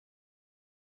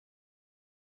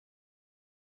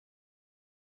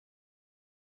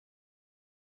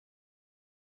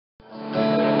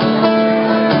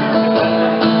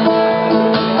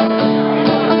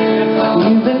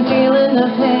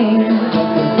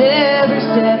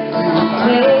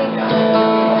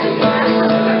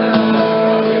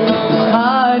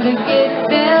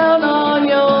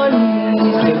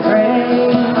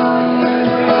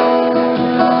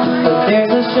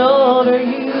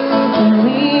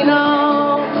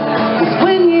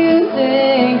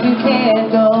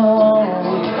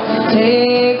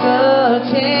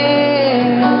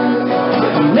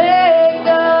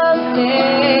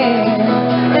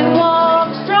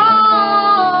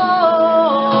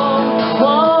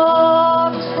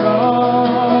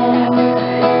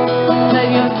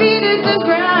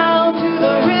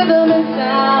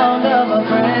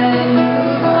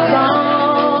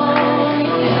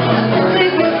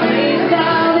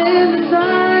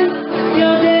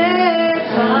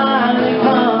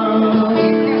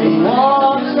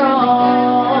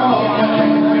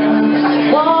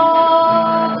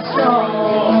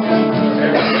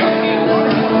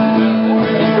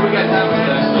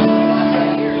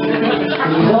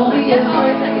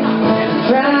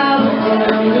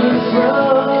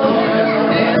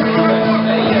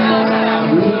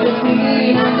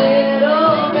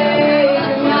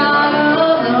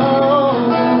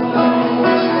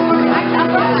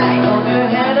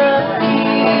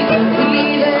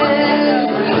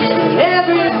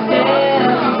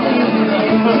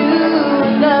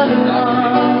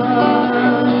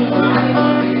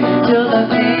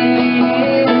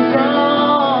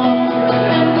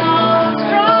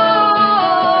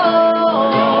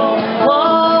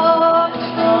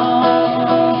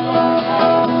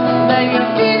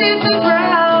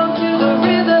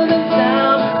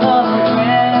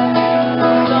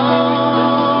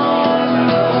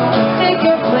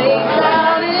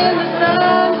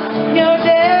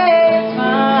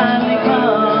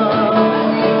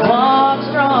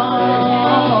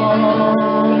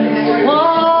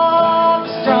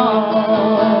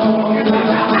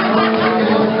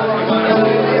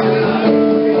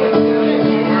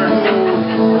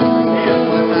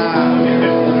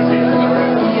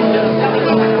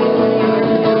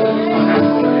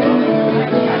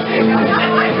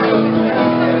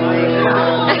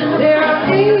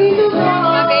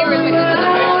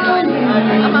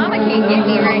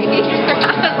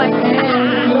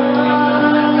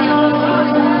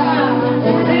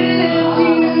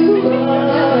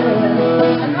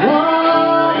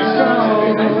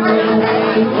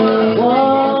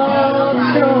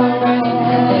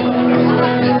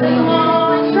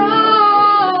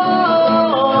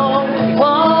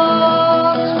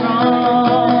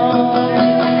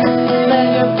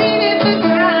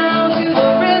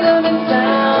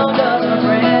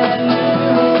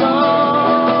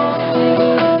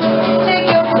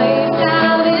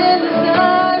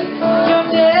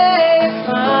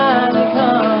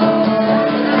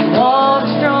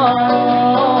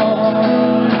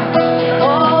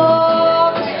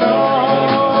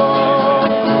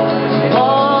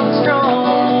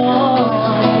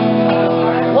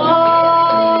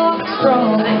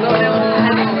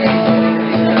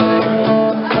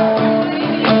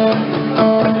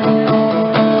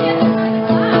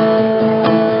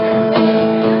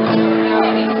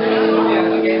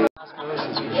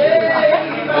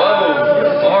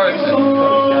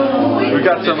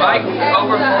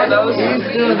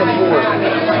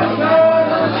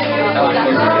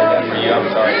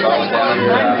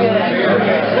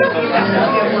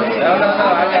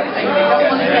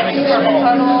The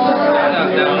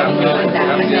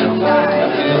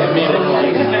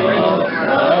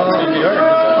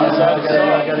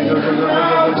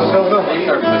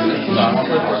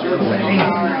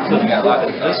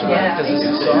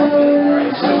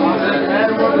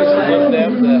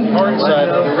hard side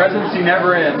of the residency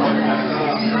never ends.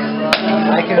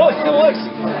 Well, it still works.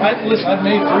 Listen, I've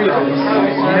made 3 of these.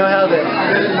 You know how that?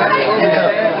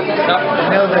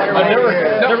 I've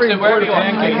never imported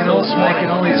pancake. I can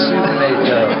only assume they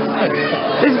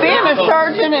Does being a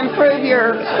surgeon improve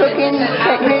your cooking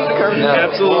technique? Or? No,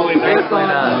 absolutely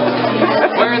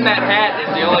not. Wearing that hat is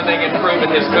the only thing improving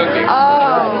his cooking.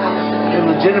 Oh. It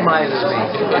legitimizes me.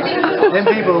 Then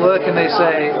people look and they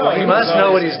say, well, he must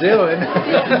know what he's doing.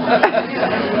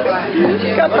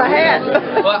 Got the hat.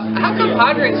 Well, how come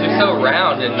Hodricks are so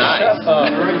round and nice?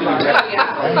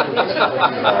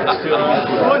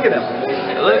 Look at him.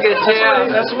 Look at him.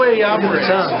 That's the way he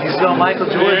operates. He's going Michael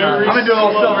Jordan. I'm going to do a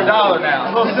little silver dollar now.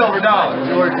 A little silver dollar.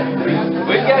 Jordan.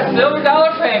 We've got silver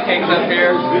dollar pancakes up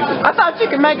here. I thought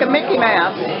you could make a Mickey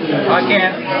Mouse. I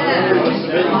can't.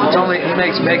 It's only, he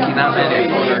makes Mickey, not Minnie.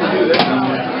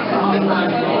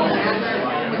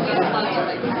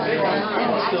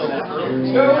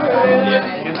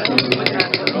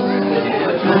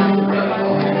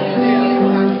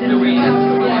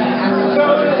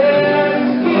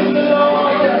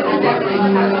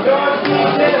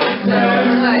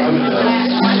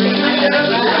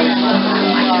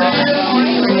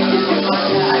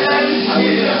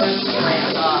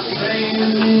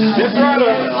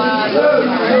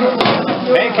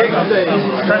 Pancake. That's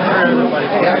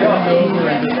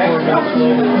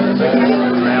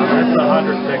the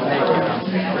Hodrick technique.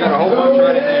 We got a whole bunch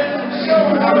right in there.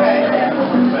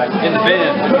 In the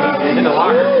bin. In the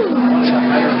locker.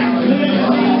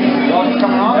 Y'all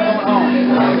coming on?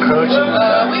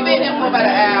 We've been here for about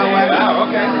an hour. Oh,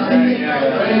 okay.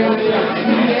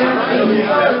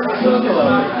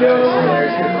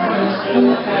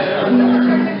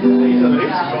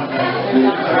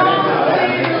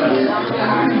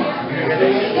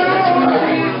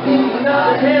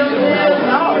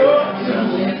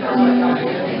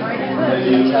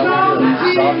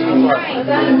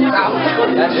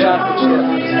 That's chocolate chip.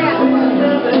 You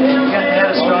got to have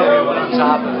a strawberry one on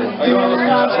top of it. Oh, you want to listen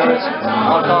to it?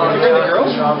 I'll call it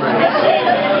strawberry.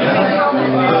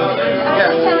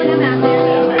 Yeah.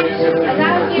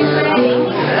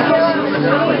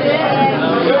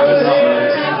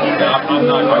 I'm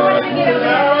not quite ready.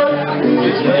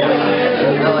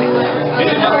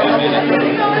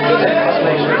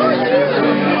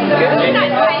 You're not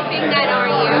typing that, are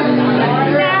you?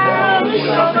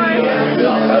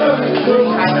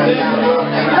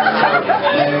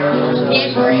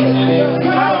 Get ready.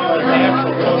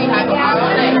 We have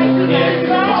to